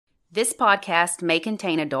This podcast may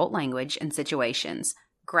contain adult language and situations,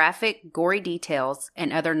 graphic, gory details,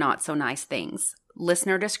 and other not-so-nice things.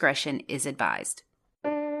 Listener discretion is advised.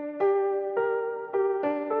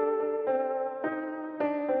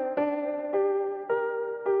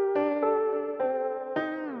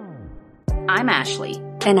 I'm Ashley.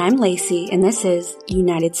 And I'm Lacey, and this is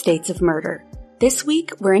United States of Murder. This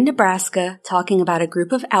week, we're in Nebraska talking about a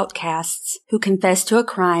group of outcasts who confessed to a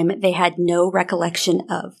crime they had no recollection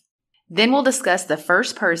of. Then we'll discuss the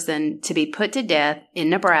first person to be put to death in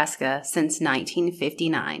Nebraska since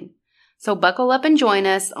 1959. So buckle up and join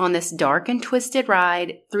us on this dark and twisted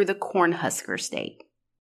ride through the Cornhusker State.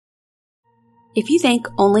 If you think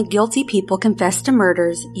only guilty people confess to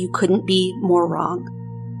murders, you couldn't be more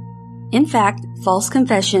wrong. In fact, false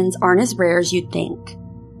confessions aren't as rare as you'd think.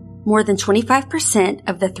 More than 25%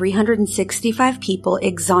 of the 365 people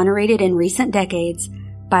exonerated in recent decades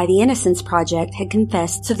by the Innocence Project had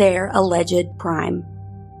confessed to their alleged crime.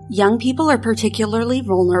 Young people are particularly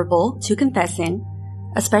vulnerable to confessing,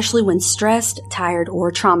 especially when stressed, tired, or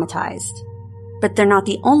traumatized. But they're not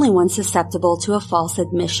the only ones susceptible to a false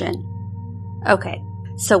admission. Okay,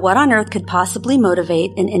 so what on earth could possibly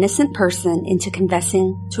motivate an innocent person into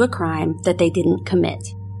confessing to a crime that they didn't commit?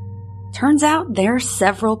 Turns out there are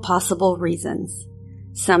several possible reasons.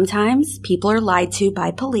 Sometimes people are lied to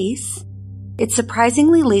by police. It's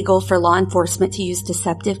surprisingly legal for law enforcement to use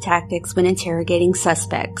deceptive tactics when interrogating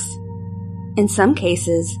suspects. In some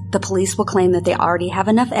cases, the police will claim that they already have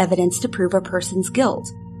enough evidence to prove a person's guilt,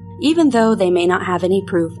 even though they may not have any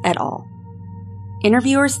proof at all.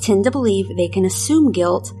 Interviewers tend to believe they can assume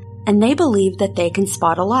guilt, and they believe that they can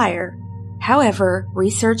spot a liar. However,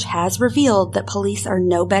 research has revealed that police are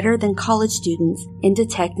no better than college students in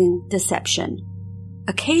detecting deception.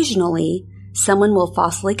 Occasionally, someone will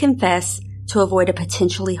falsely confess to avoid a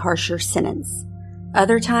potentially harsher sentence.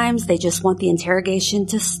 Other times, they just want the interrogation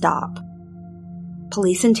to stop.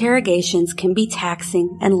 Police interrogations can be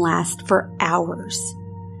taxing and last for hours.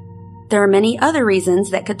 There are many other reasons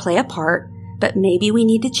that could play a part, but maybe we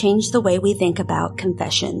need to change the way we think about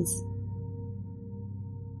confessions.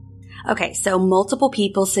 Okay, so multiple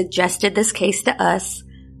people suggested this case to us,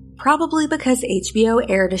 probably because HBO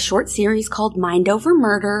aired a short series called Mind Over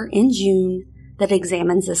Murder in June that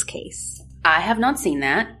examines this case. I have not seen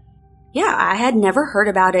that. Yeah, I had never heard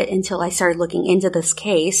about it until I started looking into this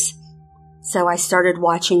case. So I started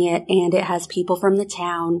watching it, and it has people from the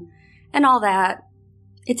town and all that.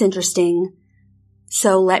 It's interesting.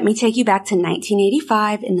 So let me take you back to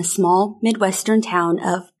 1985 in the small Midwestern town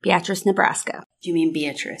of Beatrice, Nebraska. Do you mean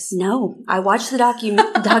Beatrice? No, I watched the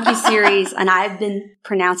docuseries, and I've been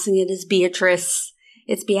pronouncing it as Beatrice.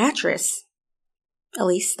 It's Beatrice. At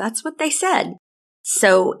least that's what they said.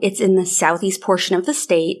 So it's in the southeast portion of the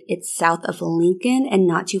state. It's south of Lincoln and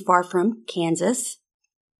not too far from Kansas.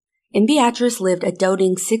 In Beatrice lived a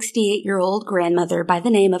doting 68-year-old grandmother by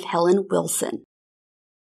the name of Helen Wilson.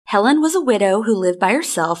 Helen was a widow who lived by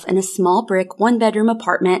herself in a small brick one-bedroom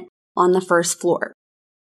apartment on the first floor.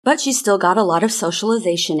 But she still got a lot of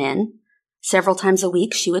socialization in. Several times a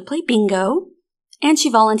week she would play bingo, and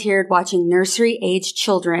she volunteered watching nursery-aged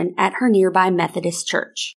children at her nearby Methodist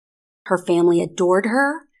church. Her family adored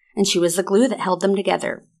her, and she was the glue that held them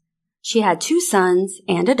together. She had 2 sons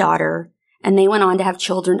and a daughter, and they went on to have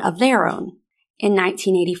children of their own. In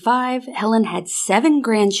 1985, Helen had 7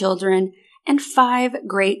 grandchildren and 5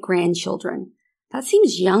 great-grandchildren. That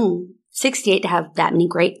seems young, 68 to have that many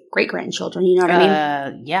great-grandchildren, you know what I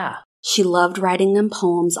mean? Yeah. She loved writing them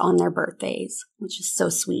poems on their birthdays, which is so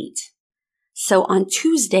sweet. So on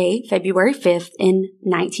Tuesday, February 5th in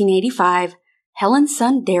 1985, Helen's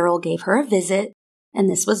son Daryl gave her a visit, and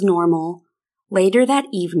this was normal. Later that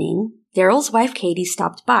evening, Daryl's wife Katie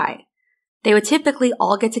stopped by. They would typically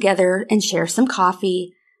all get together and share some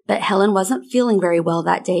coffee, but Helen wasn't feeling very well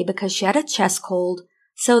that day because she had a chest cold,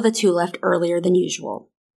 so the two left earlier than usual.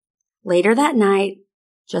 Later that night,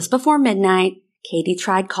 just before midnight, Katie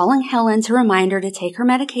tried calling Helen to remind her to take her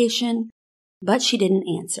medication, but she didn't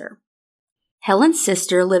answer. Helen's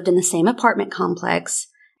sister lived in the same apartment complex,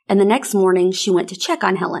 and the next morning she went to check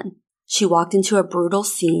on Helen. She walked into a brutal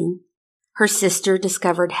scene. Her sister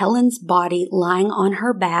discovered Helen's body lying on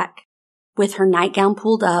her back with her nightgown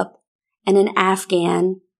pulled up, and an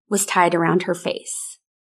Afghan was tied around her face.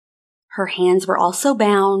 Her hands were also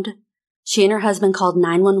bound. She and her husband called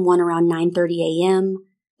 911 around 9:30 a.m.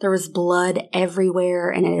 There was blood everywhere,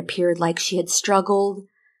 and it appeared like she had struggled.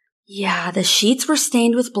 Yeah, the sheets were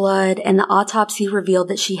stained with blood, and the autopsy revealed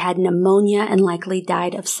that she had pneumonia and likely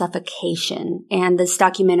died of suffocation. And this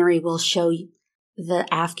documentary will show you the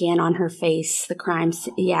Afghan on her face, the crimes.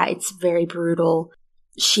 Yeah, it's very brutal.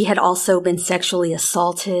 She had also been sexually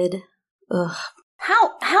assaulted. Ugh.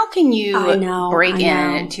 How can you break I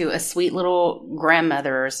know. into a sweet little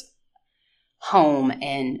grandmother's home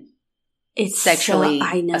and sexually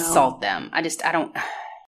assault them? I don't.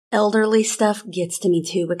 Elderly stuff gets to me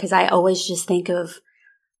too, because I always just think of,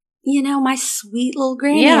 my sweet little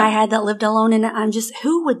granny I had that lived alone, and I'm just,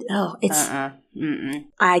 who would,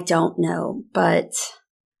 I don't know, but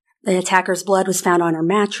the attacker's blood was found on her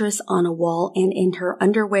mattress, on a wall, and in her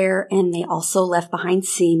underwear, and they also left behind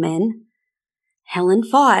semen. Helen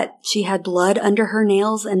fought. She had blood under her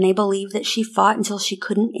nails, and they believe that she fought until she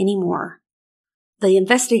couldn't anymore. The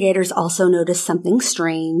investigators also noticed something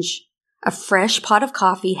strange. A fresh pot of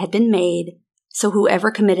coffee had been made, so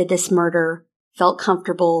whoever committed this murder felt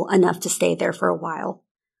comfortable enough to stay there for a while.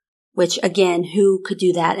 Which, again, who could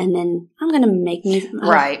do that? And then, I'm going to make me...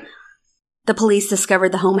 Right. The police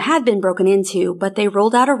discovered the home had been broken into, but they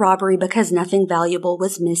ruled out a robbery because nothing valuable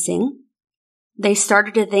was missing. They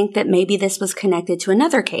started to think that maybe this was connected to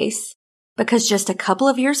another case, because just a couple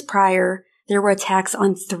of years prior, there were attacks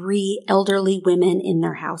on 3 elderly women in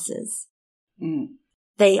their houses.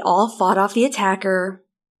 They all fought off the attacker,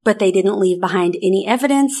 but they didn't leave behind any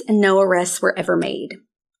evidence and no arrests were ever made.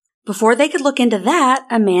 Before they could look into that,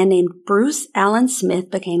 a man named Bruce Allen Smith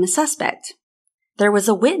became a suspect. There was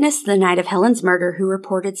a witness the night of Helen's murder who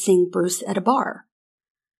reported seeing Bruce at a bar.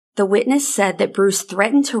 The witness said that Bruce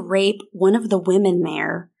threatened to rape one of the women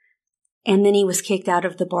there, and then he was kicked out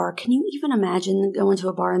of the bar. Can you even imagine going to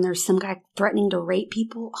a bar and there's some guy threatening to rape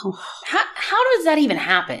people? Oh. How does that even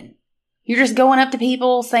happen? You're just going up to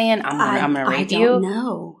people saying, I'm going to rape you?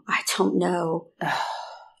 I don't know.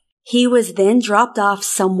 He was then dropped off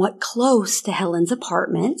somewhat close to Helen's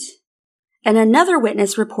apartment, and another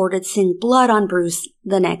witness reported seeing blood on Bruce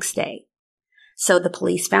the next day. So the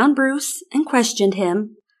police found Bruce and questioned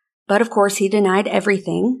him, but of course he denied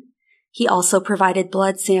everything. He also provided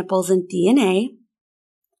blood samples and DNA.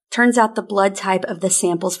 Turns out the blood type of the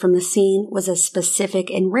samples from the scene was a specific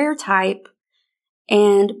and rare type,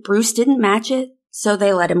 and Bruce didn't match it, so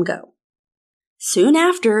they let him go. Soon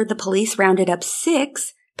after, the police rounded up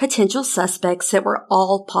 6 potential suspects that were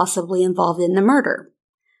all possibly involved in the murder.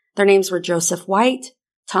 Their names were Joseph White,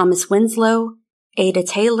 Thomas Winslow, Ada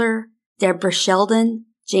Taylor, Deborah Sheldon,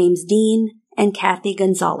 James Dean, and Kathy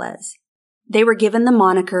Gonzalez. They were given the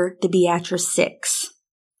moniker the Beatrice Six.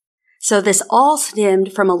 So this all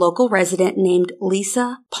stemmed from a local resident named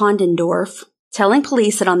Lisa Pondendorf, telling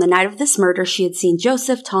police that on the night of this murder she had seen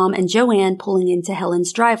Joseph, Tom, and Joanne pulling into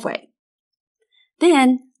Helen's driveway.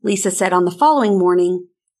 Then, Lisa said on the following morning,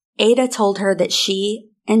 Ada told her that she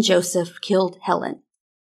and Joseph killed Helen.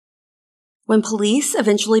 When police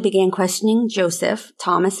eventually began questioning Joseph,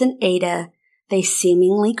 Thomas, and Ada, they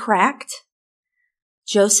seemingly cracked.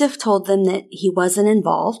 Joseph told them that he wasn't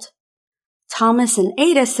involved. Thomas and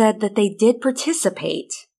Ada said that they did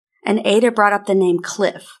participate, and Ada brought up the name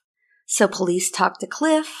Cliff. So police talked to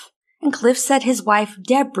Cliff, and Cliff said his wife,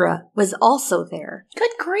 Deborah, was also there.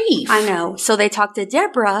 Good grief. I know. So they talked to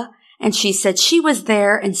Deborah, and she said she was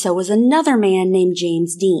there, and so was another man named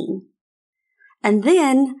James Dean. And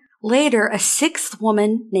then, later, a 6th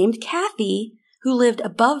woman named Kathy, who lived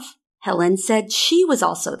above Helen, said she was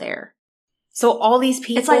also there. So all these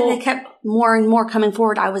people... It's like they kept more and more coming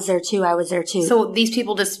forward. I was there too. So these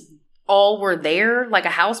people just all were there, like a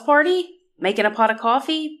house party, making a pot of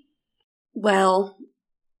coffee? Well,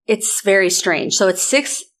 it's very strange. So it's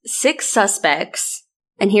six suspects,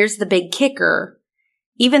 and here's the big kicker.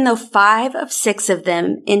 Even though 5 of 6 of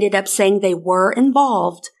them ended up saying they were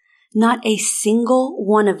involved, not a single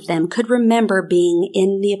one of them could remember being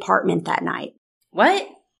in the apartment that night. What?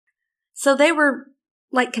 So they were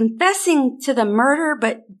like confessing to the murder,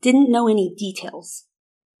 but didn't know any details.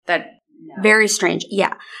 Very strange.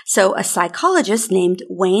 Yeah. So a psychologist named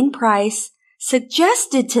Wayne Price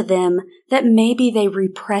suggested to them that maybe they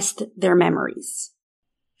repressed their memories.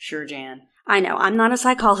 Sure, Jan. I know, I'm not a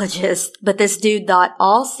psychologist, but this dude thought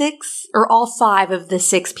all 5 of the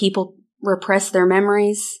 6 people repressed their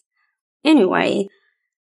memories. Anyway,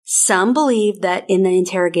 some believe that in the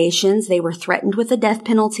interrogations they were threatened with the death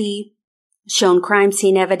penalty, shown crime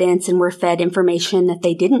scene evidence, and were fed information that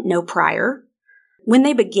they didn't know prior. When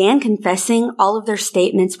they began confessing, all of their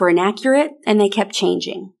statements were inaccurate and they kept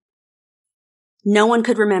changing. No one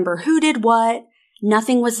could remember who did what.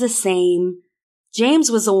 Nothing was the same.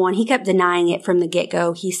 James was the one, he kept denying it from the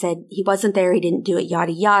get-go. He said he wasn't there, he didn't do it,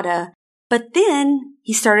 yada yada. But then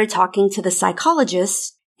he started talking to the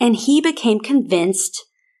psychologist, and he became convinced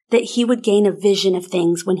that he would gain a vision of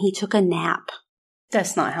things when he took a nap.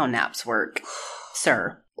 That's not how naps work,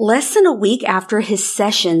 sir. Less than a week after his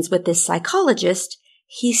sessions with this psychologist,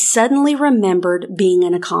 he suddenly remembered being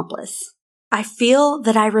an accomplice. "I feel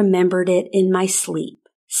that I remembered it in my sleep,"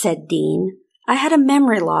 said Dean. "I had a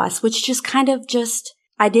memory loss, which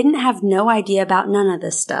I didn't have no idea about none of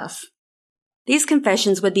this stuff." These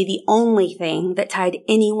confessions would be the only thing that tied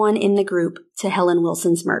anyone in the group to Helen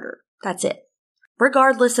Wilson's murder. That's it.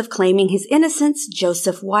 Regardless of claiming his innocence,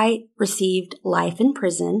 Joseph White received life in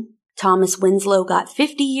prison. Thomas Winslow got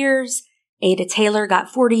 50 years, Ada Taylor got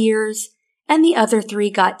 40 years, and the other 3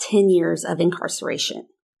 got 10 years of incarceration.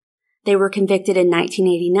 They were convicted in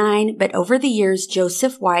 1989, but over the years,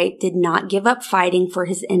 Joseph White did not give up fighting for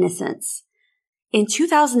his innocence. In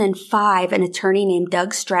 2005, an attorney named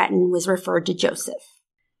Doug Stratton was referred to Joseph.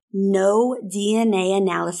 No DNA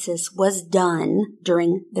analysis was done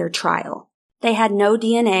during their trial. They had no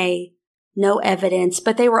DNA, no evidence,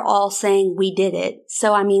 but they were all saying, "We did it."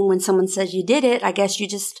 So, when someone says you did it, I guess you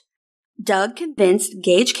just... Doug convinced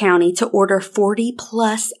Gage County to order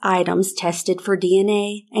 40-plus items tested for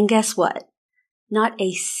DNA, and guess what? Not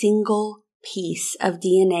a single piece of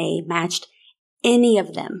DNA matched any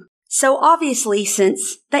of them. So obviously,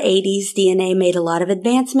 since the 80s, DNA made a lot of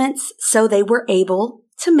advancements, so they were able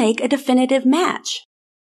to make a definitive match.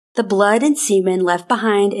 The blood and semen left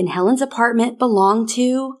behind in Helen's apartment belonged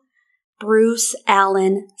to Bruce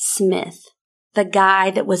Allen Smith, the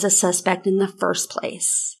guy that was a suspect in the first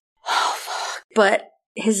place. Oh, fuck. But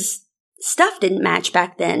his stuff didn't match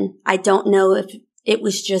back then. I don't know if it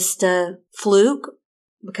was just a fluke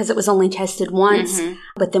because it was only tested once,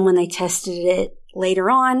 but then when they tested it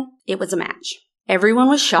later on, it was a match. Everyone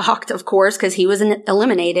was shocked, of course, because he was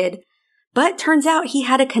eliminated. But turns out he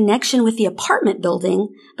had a connection with the apartment building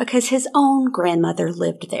because his own grandmother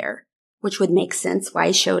lived there, which would make sense why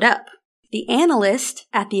he showed up. The analyst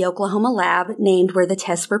at the Oklahoma lab named where the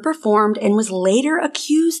tests were performed and was later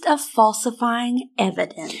accused of falsifying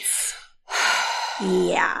evidence.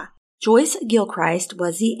 Yeah. Joyce Gilchrist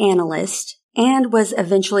was the analyst and was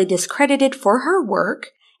eventually discredited for her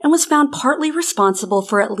work and was found partly responsible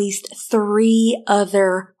for at least 3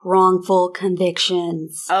 other wrongful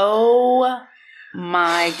convictions. Oh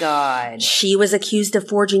my God. She was accused of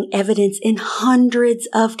forging evidence in hundreds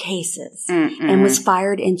of cases and was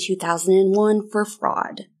fired in 2001 for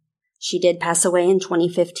fraud. She did pass away in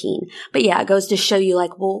 2015. But yeah, it goes to show you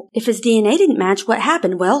if his DNA didn't match, what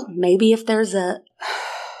happened? Well, maybe if there's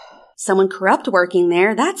someone corrupt working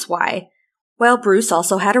there, that's why. Well, Bruce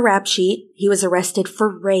also had a rap sheet. He was arrested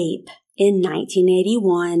for rape in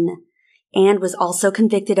 1981 and was also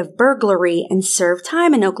convicted of burglary and served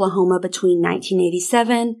time in Oklahoma between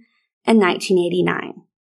 1987 and 1989.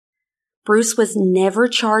 Bruce was never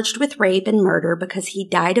charged with rape and murder because he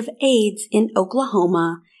died of AIDS in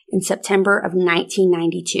Oklahoma in September of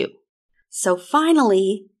 1992. So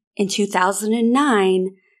finally, in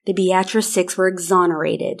 2009, the Beatrice Six were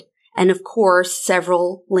exonerated. And of course,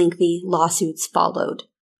 several lengthy lawsuits followed.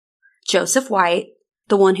 Joseph White,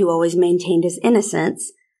 the one who always maintained his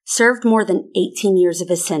innocence, served more than 18 years of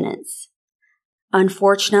his sentence.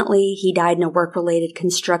 Unfortunately, he died in a work-related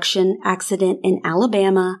construction accident in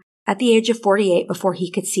Alabama at the age of 48 before he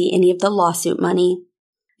could see any of the lawsuit money.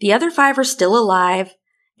 The other 5 are still alive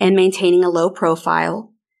and maintaining a low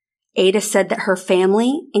profile. Ada said that her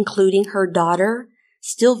family, including her daughter,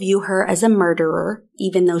 still view her as a murderer,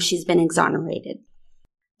 even though she's been exonerated.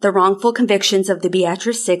 The wrongful convictions of the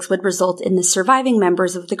Beatrice Six would result in the surviving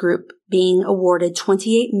members of the group being awarded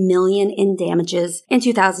 $28 million in damages in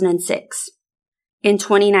 2006. In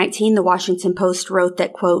 2019, the Washington Post wrote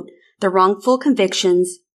that, quote, "The wrongful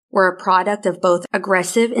convictions were a product of both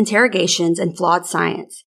aggressive interrogations and flawed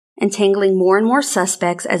science, entangling more and more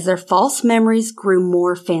suspects as their false memories grew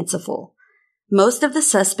more fanciful. Most of the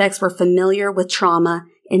suspects were familiar with trauma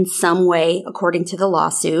in some way, according to the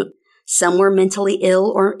lawsuit. Some were mentally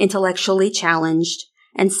ill or intellectually challenged.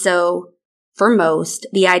 And so, for most,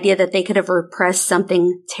 the idea that they could have repressed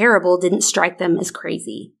something terrible didn't strike them as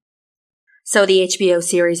crazy." So the HBO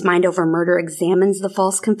series Mind Over Murder examines the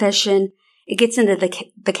false confession. It gets into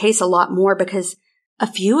the case a lot more because a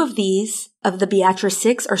few of the Beatrice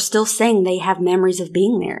Six are still saying they have memories of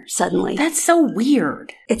being there suddenly. That's so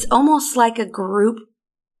weird. It's almost like a group.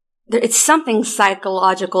 It's something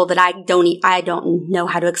psychological that I don't know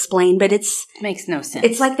how to explain, but it makes no sense.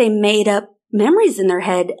 It's like they made up memories in their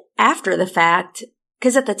head after the fact,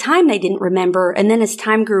 because at the time they didn't remember. And then as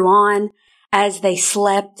time grew on, as they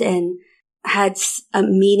slept and had a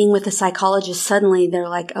meeting with a psychologist, suddenly they're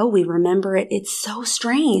like, "Oh, we remember it." It's so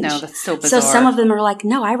strange. No, that's so bizarre. So some of them are like,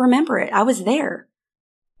 "No, I remember it. I was there."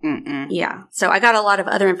 Yeah. So I got a lot of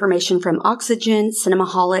other information from Oxygen,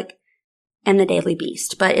 Cinemaholic, and the Daily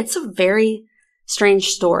Beast. But it's a very strange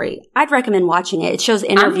story. I'd recommend watching it. It shows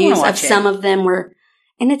interviews of some of them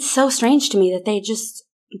and it's so strange to me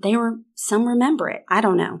that some remember it. I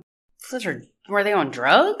don't know. Were they on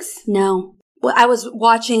drugs? No. Well, I was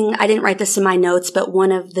watching, I didn't write this in my notes, but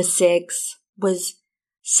one of the 6 was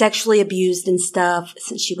sexually abused and stuff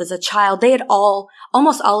since she was a child. They had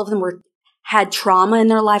almost all of them had trauma in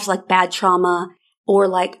their lives, like bad trauma or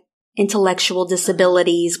like intellectual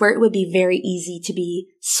disabilities, where it would be very easy to be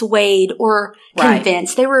swayed or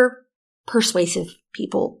convinced. They were persuasive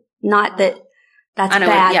people. Not that that's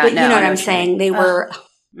bad, but you know what I'm saying. They were.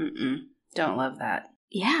 Don't love that.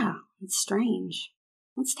 Yeah, it's strange.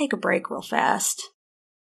 Let's take a break real fast.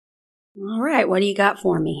 All right, what do you got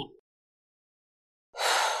for me?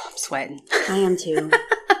 I'm sweating. I am too.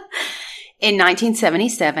 In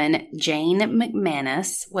 1977, Jane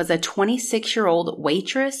McManus was a 26-year-old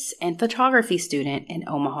waitress and photography student in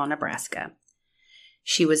Omaha, Nebraska.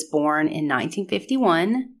 She was born in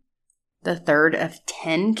 1951, the third of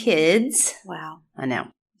 10 kids. Wow. I know.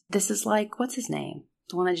 This is like, what's his name?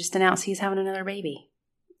 The one I just announced he's having another baby.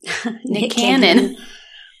 Nick Cannon.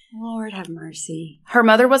 Lord have mercy. Her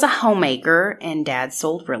mother was a homemaker and dad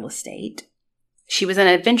sold real estate. She was an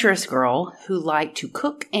adventurous girl who liked to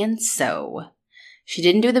cook and sew. She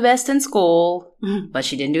didn't do the best in school, but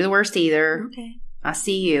she didn't do the worst either. Okay. I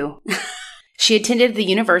see you. She attended the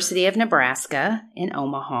University of Nebraska in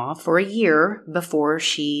Omaha for a year before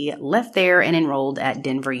she left there and enrolled at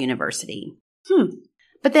Denver University.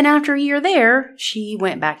 But then after a year there, she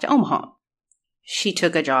went back to Omaha. She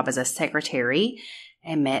took a job as a secretary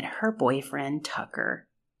and met her boyfriend, Tucker.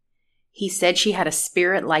 He said she had a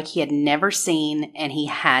spirit like he had never seen, and he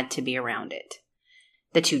had to be around it.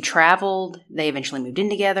 The two traveled. They eventually moved in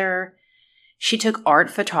together. She took art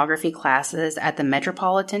photography classes at the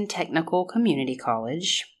Metropolitan Technical Community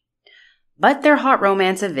College. But their hot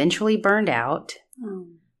romance eventually burned out. Oh.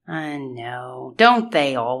 I know. Don't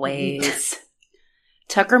they always?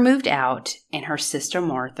 Tucker moved out, and her sister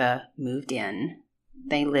Martha moved in.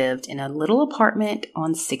 They lived in a little apartment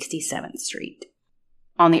on 67th Street.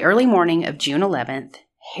 On the early morning of June 11th,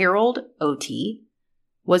 Harold Otey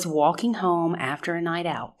was walking home after a night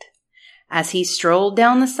out. As he strolled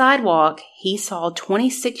down the sidewalk, he saw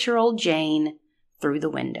 26-year-old Jane through the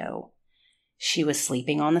window. She was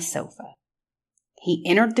sleeping on the sofa. He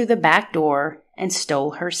entered through the back door and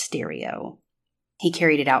stole her stereo. He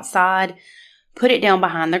carried it outside, put it down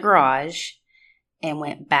behind the garage, and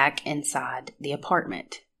went back inside the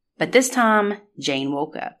apartment. But this time, Jane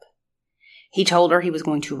woke up. He told her he was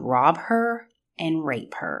going to rob her and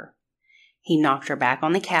rape her. He knocked her back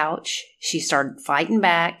on the couch. She started fighting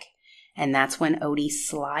back, and that's when Otey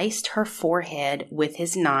sliced her forehead with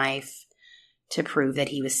his knife to prove that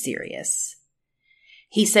he was serious.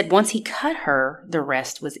 He said once he cut her, the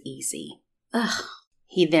rest was easy. Ugh.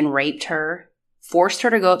 He then raped her, forced her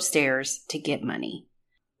to go upstairs to get money.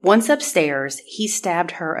 Once upstairs, he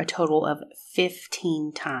stabbed her a total of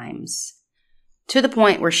 15 times, to the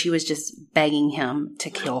point where she was just begging him to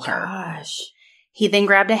kill her. Gosh. He then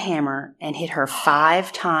grabbed a hammer and hit her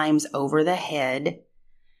 5 times over the head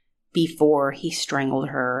before he strangled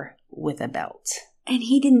her with a belt. And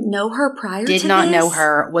he didn't know her prior to this? Did not know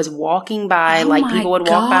her, was walking by like people would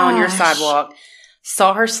walk by on your sidewalk,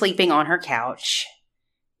 saw her sleeping on her couch.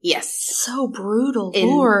 Yes. So brutal,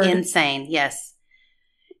 Lord. Insane, yes.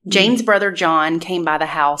 Jane's brother John came by the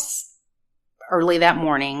house early that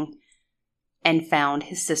morning and found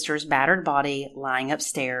his sister's battered body lying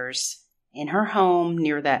upstairs in her home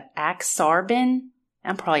near the Ak-Sar-Ben,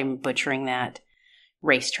 I'm probably butchering that,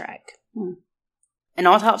 racetrack. An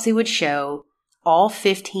autopsy would show all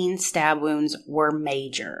 15 stab wounds were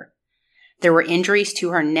major. There were injuries to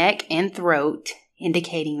her neck and throat,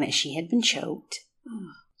 indicating that she had been choked.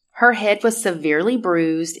 Her head was severely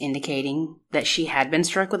bruised, indicating that she had been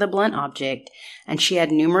struck with a blunt object, and she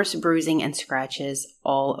had numerous bruising and scratches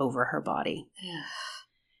all over her body.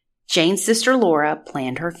 Jane's sister Laura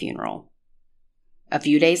planned her funeral. A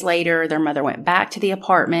few days later, their mother went back to the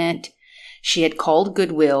apartment. She had called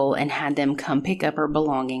Goodwill and had them come pick up her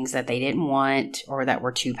belongings that they didn't want or that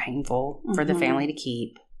were too painful for the family to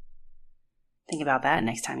keep. Think about that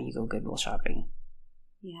next time you go Goodwill shopping.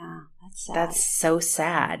 Yeah, that's sad. That's so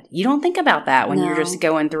sad. You don't think about that when you're just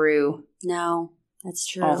going through that's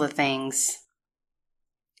true. all the things.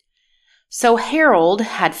 So Harold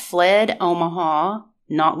had fled Omaha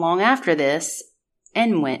not long after this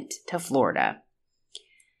and went to Florida.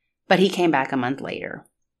 But he came back a month later.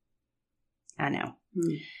 I know.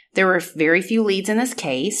 There were very few leads in this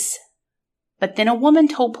case, but then a woman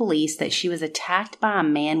told police that she was attacked by a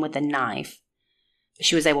man with a knife.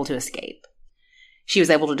 She was able to escape. She was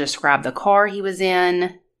able to describe the car he was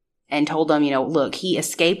in and told them, look, he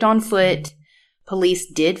escaped on foot. Police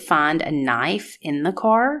did find a knife in the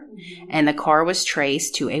car, and the car was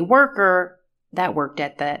traced to a worker that worked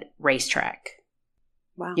at the racetrack.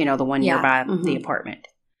 Wow. The one nearby the apartment.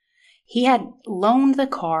 He had loaned the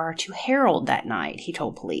car to Harold that night, he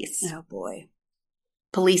told police. Oh, boy.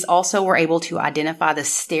 Police also were able to identify the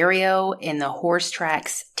stereo in the horse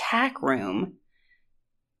track's tack room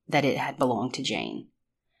that it had belonged to Jane.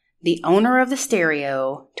 The owner of the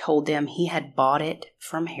stereo told them he had bought it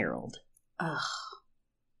from Harold. Ugh.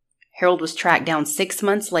 Harold was tracked down 6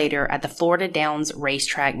 months later at the Florida Downs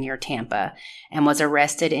racetrack near Tampa and was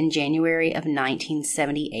arrested in January of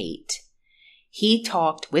 1978. He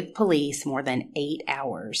talked with police more than 8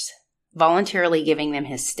 hours, voluntarily giving them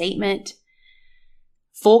his statement,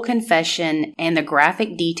 full confession, and the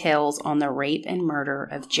graphic details on the rape and murder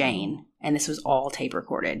of Jane. And this was all tape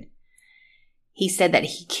recorded. He said that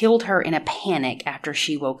he killed her in a panic after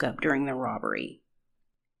she woke up during the robbery.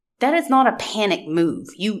 That is not a panic move.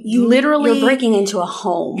 You literally... You're breaking into a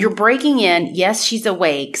home. You're breaking in. Yes, she's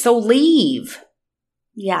awake. So leave.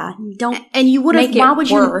 Yeah. Don't And you would have... Why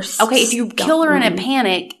would worse. you... Okay, if you kill her in a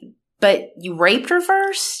panic, but you raped her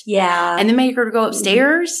first? Yeah. And then make her go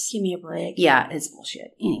upstairs? Give me a break. Yeah, it's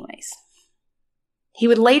bullshit. Anyways. He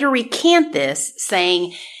would later recant this,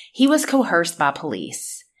 saying he was coerced by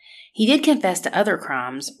police. He did confess to other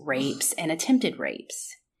crimes, rapes, and attempted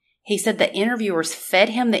rapes. He said the interviewers fed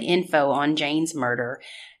him the info on Jane's murder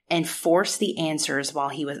and forced the answers while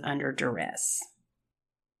he was under duress.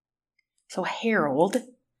 So Harold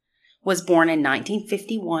was born in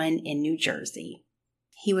 1951 in New Jersey.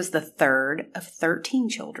 He was the third of 13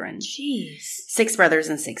 children. Jeez. 6 brothers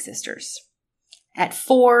and 6 sisters. At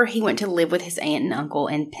 4, he went to live with his aunt and uncle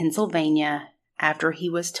in Pennsylvania after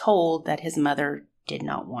he was told that his mother did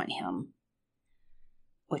not want him.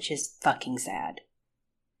 Which is fucking sad.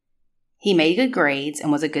 He made good grades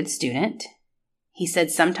and was a good student. He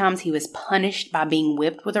said sometimes he was punished by being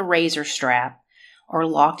whipped with a razor strap or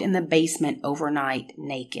locked in the basement overnight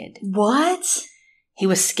naked. What? He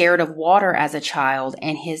was scared of water as a child,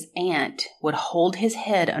 and his aunt would hold his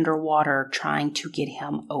head underwater trying to get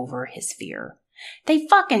him over his fear. They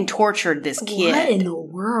fucking tortured this kid. What in the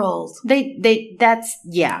world?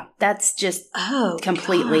 That's just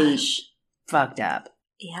completely fucked up.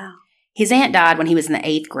 Yeah. His aunt died when he was in the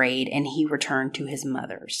 8th grade, and he returned to his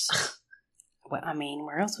mother's. Well, I mean,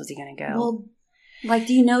 where else was he going to go? Well,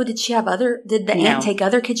 do you know, did the aunt take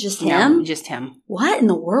other kids, just him? No, just him. What in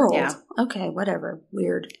the world? Yeah. Okay, whatever.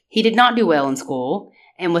 Weird. He did not do well in school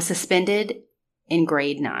and was suspended in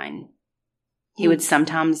grade 9. He would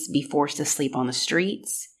sometimes be forced to sleep on the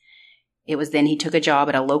streets. It was then he took a job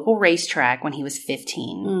at a local racetrack when he was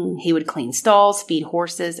 15. He would clean stalls, feed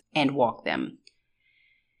horses, and walk them.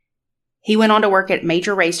 He went on to work at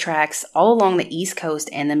major racetracks all along the East Coast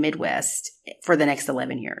and the Midwest for the next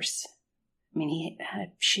 11 years. I mean, he had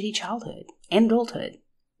a shitty childhood and adulthood.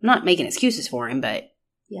 I'm not making excuses for him, but...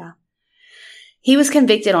 Yeah. He was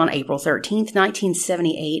convicted on April 13th,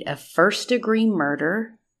 1978 of first-degree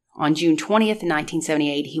murder. On June 20th,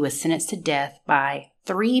 1978, he was sentenced to death by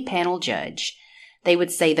 3-panel judge. They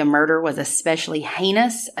would say the murder was especially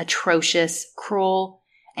heinous, atrocious, cruel,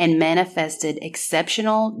 and manifested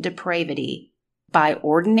exceptional depravity by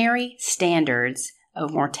ordinary standards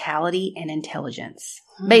of mortality and intelligence.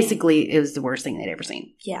 Basically, it was the worst thing they'd ever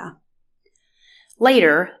seen. Yeah.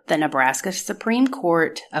 Later, the Nebraska Supreme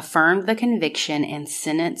Court affirmed the conviction and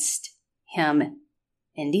sentenced him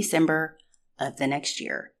in December of the next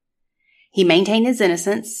year. He maintained his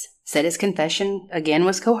innocence, said his confession again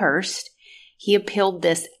was coerced. He appealed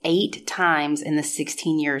this 8 times in the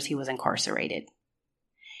 16 years he was incarcerated.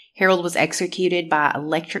 Harold was executed by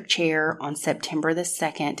electric chair on September the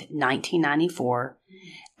 2nd, 1994,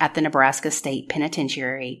 at the Nebraska State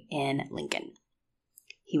Penitentiary in Lincoln.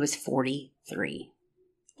 He was 43.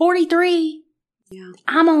 43? Yeah.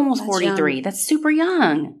 I'm almost That's 43. young. That's super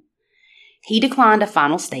young. He declined a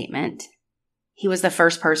final statement. He was the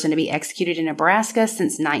first person to be executed in Nebraska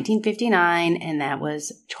since 1959, and that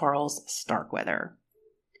was Charles Starkweather.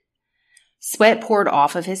 Sweat poured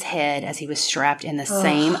off of his head as he was strapped in the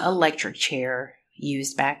same electric chair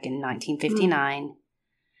used back in 1959.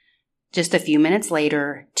 Just a few minutes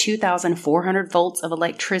later, 2,400 volts of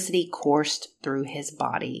electricity coursed through his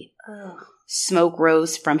body. Smoke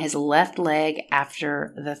rose from his left leg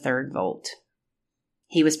after the 3rd volt.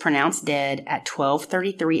 He was pronounced dead at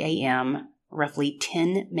 12:33 a.m., roughly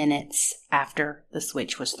 10 minutes after the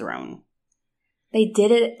switch was thrown. They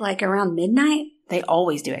did it around midnight? They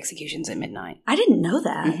always do executions at midnight. I didn't know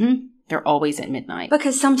that. They're always at midnight.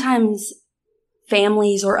 Because sometimes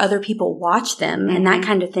families or other people watch them and that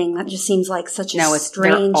kind of thing. That just seems like such a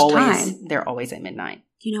strange time. They're always at midnight.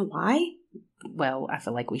 Do you know why? Well, I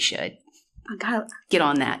feel like we should. I gotta get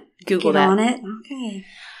on that. Google that. Get on it? Okay.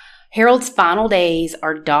 Harold's final days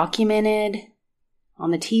are documented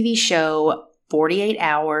on the TV show 48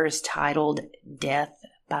 Hours titled Death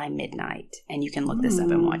by Midnight. And you can look this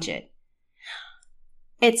up and watch it.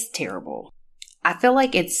 It's terrible. I feel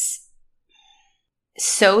like it's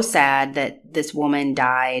so sad that this woman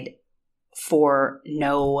died for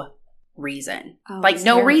no reason.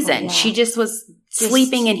 No reason. Yeah. She just was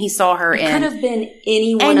sleeping and he saw her in. It could have been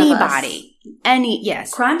anybody.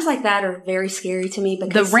 Yes. Crimes like that are very scary to me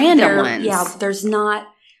because the random ones. Yeah, there's not,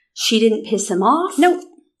 she didn't piss him off. Nope.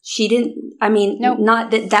 She didn't, not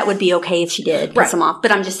that would be okay if she did piss him off,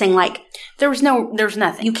 but I'm just saying there's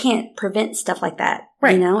nothing. You can't prevent stuff like that.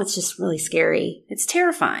 Right. It's just really scary. It's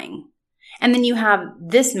terrifying. And then you have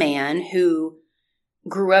this man who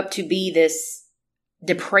grew up to be this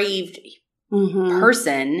depraved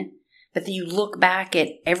person, but then you look back at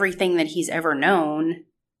everything that he's ever known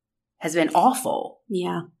has been awful.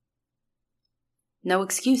 Yeah. No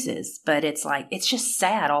excuses, but it's just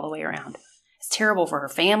sad all the way around. It's terrible for her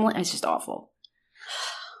family. It's just awful.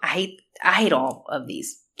 I hate all of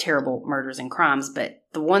these terrible murders and crimes, but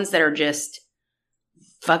the ones that are just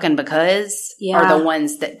fucking because are the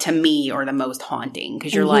ones that to me are the most haunting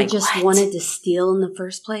because you're he just wanted to steal in the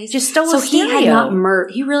first place. Just stole a stereo. He had not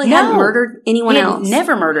murdered. He really hadn't murdered anyone else.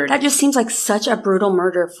 Never murdered. That just seems like such a brutal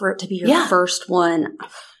murder for it to be your first one.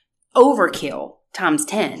 Overkill times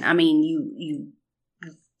 10. I mean, you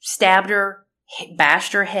stabbed her,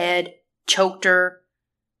 bashed her head, choked her.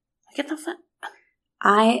 Get the fuck.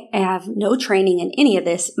 I have no training in any of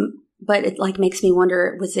this, but it makes me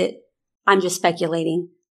wonder, I'm just speculating.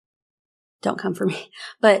 Don't come for me.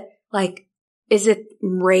 But is it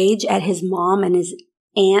rage at his mom and his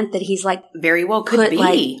aunt that he's very well could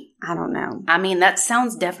be. I don't know. I mean, that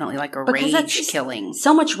sounds definitely like a rage killing.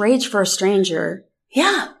 So much rage for a stranger.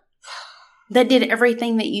 Yeah. That did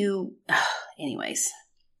everything that you, anyways.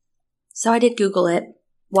 So I did Google it.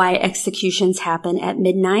 Why executions happen at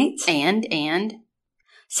midnight. And?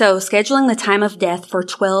 So scheduling the time of death for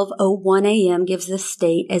 12:01 a.m. gives the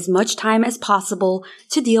state as much time as possible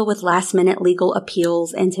to deal with last-minute legal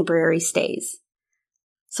appeals and temporary stays.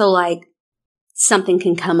 So something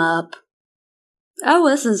can come up. Oh,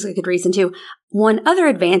 this is a good reason too. One other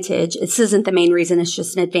advantage, this isn't the main reason, it's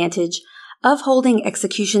just an advantage, of holding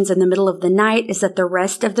executions in the middle of the night is that the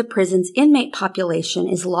rest of the prison's inmate population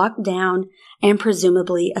is locked down and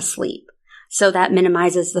presumably asleep. So that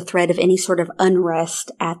minimizes the threat of any sort of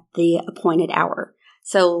unrest at the appointed hour.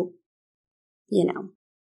 So,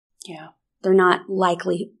 Yeah. They're not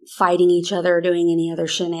likely fighting each other or doing any other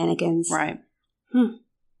shenanigans. Right.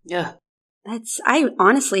 Yeah. I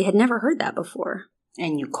honestly had never heard that before.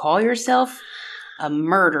 And you call yourself a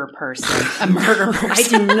murder person. A murder person.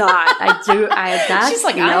 I do not. She's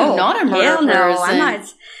like, I'm not a murder person. I'm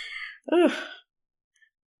not. Ugh.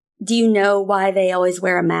 Do you know why they always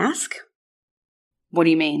wear a mask? What do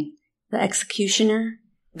you mean? The executioner?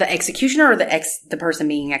 The executioner or the person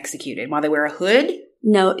being executed? Why they wear a hood?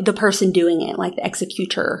 No, the person doing it, the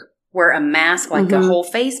executor. Wear a mask, a whole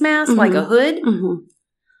face mask, like a hood? Mm-hmm.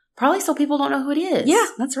 Probably so people don't know who it is. Yeah,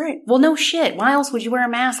 that's right. Well, no shit. Why else would you wear a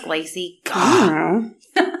mask, Lacey? God.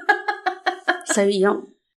 I don't know. So you don't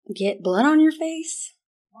get blood on your face?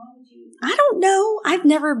 Why would you? I don't know. I've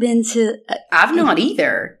never been to... I've not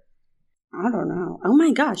either. I don't know. Oh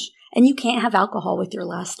my gosh. And you can't have alcohol with your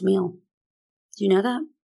last meal. Do you know that?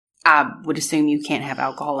 I would assume you can't have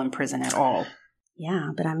alcohol in prison at all.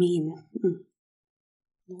 Yeah, but I mean,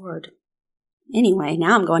 Lord. Anyway,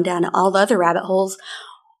 now I'm going down to all the other rabbit holes.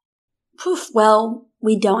 Well,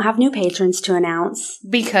 we don't have new patrons to announce.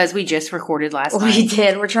 Because we just recorded last night. We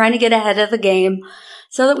did. We're trying to get ahead of the game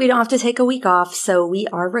so that we don't have to take a week off. So we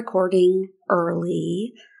are recording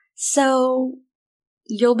early. So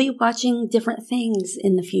you'll be watching different things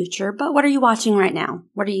in the future. But what are you watching right now?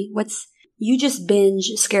 You just binge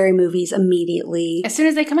scary movies immediately. As soon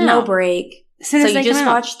as they come out. No break. As soon as they come out. So you just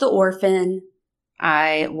watched The Orphan.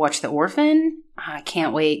 I watched The Orphan. I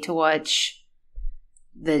can't wait to watch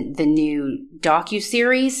the new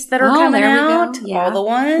docuseries that are coming out. Yeah. All the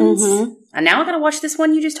ones. Mm-hmm. And now I gotta watch this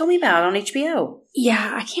one you just told me about on HBO.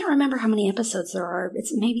 Yeah, I can't remember how many episodes there are.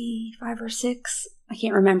 It's maybe 5 or 6. I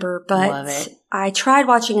can't remember, but love it. I tried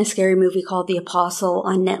watching a scary movie called The Apostle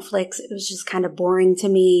on Netflix. It was just kind of boring to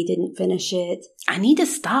me. Didn't finish it. I need to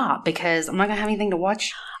stop because I'm not going to have anything to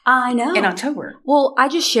watch. I know. in October. Well, I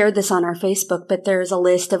just shared this on our Facebook, but there's a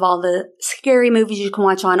list of all the scary movies you can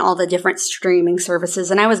watch on all the different streaming services.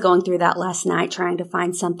 And I was going through that last night trying to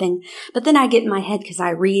find something. But then I get in my head because I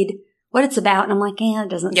read what it's about and I'm like, it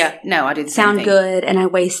doesn't I do the same sound thing. good. And I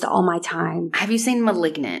waste all my time. Have you seen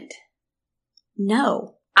Malignant?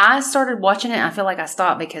 No. I started watching it and I feel like I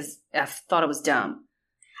stopped because I thought it was dumb.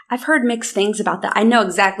 I've heard mixed things about that. I know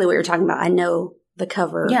exactly what you're talking about. I know the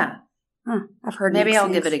cover. Yeah. I've heard Maybe mixed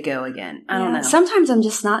I'll give things. it a go again. I don't know. Sometimes I'm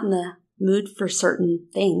just not in the mood for certain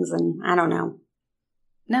things, and I don't know.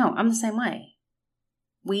 No, I'm the same way.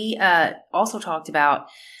 We also talked about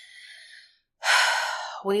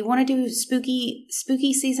we want to do spooky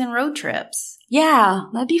season road trips. Yeah,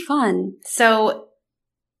 that'd be fun. So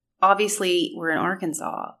obviously we're in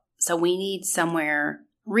Arkansas, so we need somewhere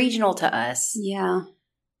regional to us. Yeah.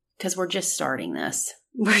 Because we're just starting this.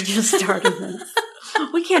 We're just starting this.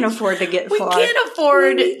 We can't afford to get far. We can't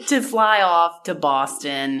afford to fly off to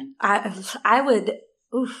Boston. I would,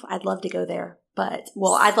 I'd love to go there. But,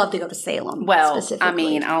 I'd love to go to Salem specifically. I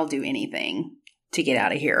mean, I'll do anything to get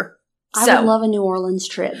out of here. I would love a New Orleans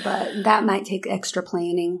trip, but that might take extra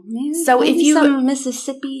planning. Maybe some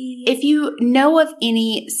Mississippi. If you know of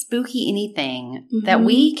any spooky anything that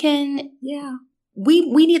we can,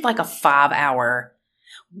 we need like a 5-hour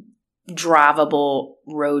drivable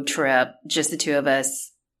road trip, just the two of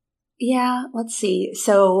us. Yeah, let's see.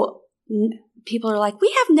 So people are like,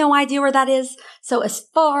 we have no idea where that is. So as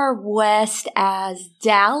far west as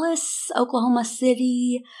Dallas, Oklahoma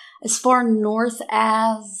City, as far north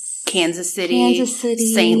as Kansas City,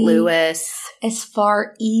 St. Louis, as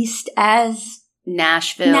far east as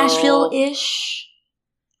Nashville-ish.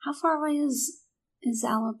 How far away is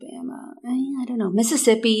Alabama? I don't know.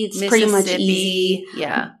 Mississippi, it's pretty much easy.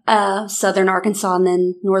 Yeah. Southern Arkansas and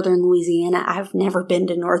then northern Louisiana. I've never been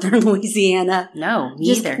to northern Louisiana. No,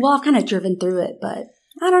 neither. I've kind of driven through it, but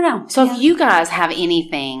I don't know. So if you guys have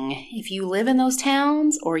anything, if you live in those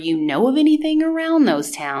towns or you know of anything around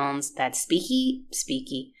those towns that's spooky,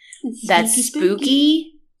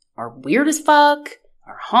 or weird as fuck,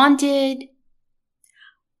 or haunted,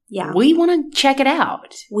 we want to check it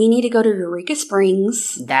out. We need to go to Eureka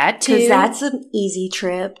Springs. That too. Because that's an easy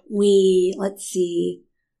trip. Let's see.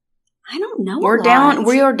 I don't know. We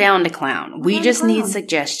are down to clown. We just need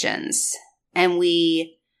suggestions. And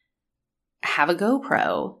we have a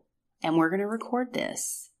GoPro and we're going to record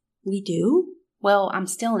this. We do? Well, I'm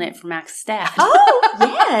stealing it from Max's dad. Oh,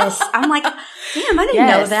 yes. I'm like, damn, I didn't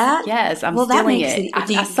know that. Yes, I'm stealing it.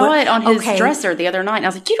 I saw it on his dresser the other night, and I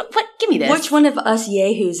was like, what? Give me this. Which one of us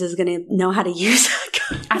yahoos is going to know how to use it?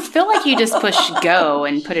 I feel like you just push go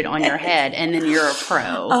and put it on your head, and then you're a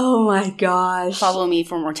pro. Oh, my gosh. Follow me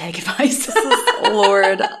for more tech advice.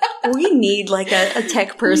 Lord. We need like a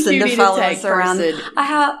tech person to follow us around.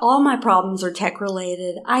 All my problems are tech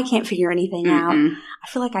related. I can't figure anything out. I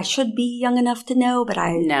feel like I should be young enough to know, but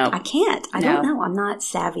I can't. I don't know. I'm not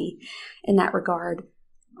savvy in that regard.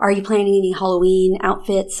 Are you planning any Halloween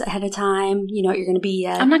outfits ahead of time? You know what you're going to be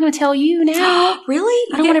I'm not going to tell you now. Really?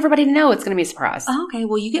 I don't want everybody to know. It's going to be a surprise. Oh, okay.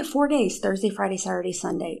 Well, you get 4 days, Thursday, Friday, Saturday,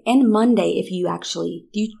 Sunday, and Monday if you actually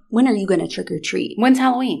when are you going to trick or treat? When's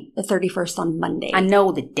Halloween? The 31st on Monday. I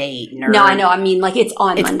know the date, nerd. No, I know. I mean, like it's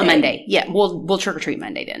on Monday. It's Monday. Yeah, we'll trick or treat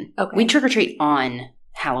Monday then. Okay. We trick or treat on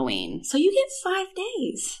Halloween. So you get 5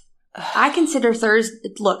 days. I consider Thursday.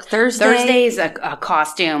 Thursday's a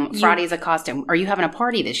costume. Friday's a costume. Are you having a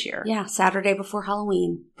party this year? Yeah, Saturday before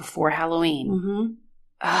Halloween. Before Halloween. Mm-hmm.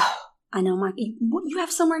 Oh. I know, Mike. You have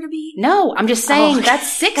somewhere to be? No, I'm just saying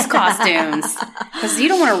that's 6 costumes. Because you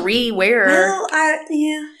don't want to re-wear. Well,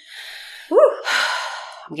 yeah. Woo.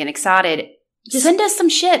 I'm getting excited. Just send us some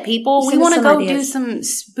shit, people. We want to go do some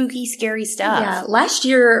spooky, scary stuff. Yeah. Last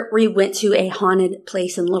year, we went to a haunted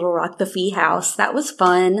place in Little Rock, the Fee House. That was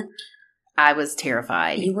fun. I was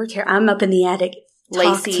terrified. You were terrified. I'm up in the attic.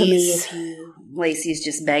 Talk to me if you... Lacey's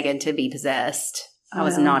just begging to be possessed. I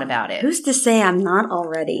was not about it. Who's to say I'm not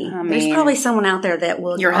already? There's probably someone out there that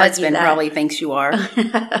will. Your husband probably thinks you are.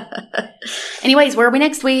 Anyways, where are we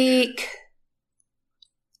next week?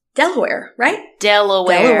 Delaware, right?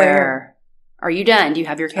 Delaware. Are you done? Do you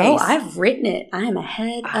have your case? Oh, I've written it. I am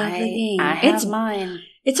ahead of the game. I have mine.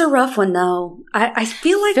 It's a rough one, though. I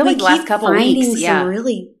feel like the last couple finding weeks, some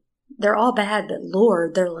really, they're all bad, but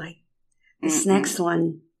Lord, they're like, this next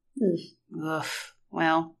one. Ugh.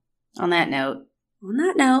 Well, on that note.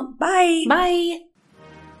 Bye. Bye.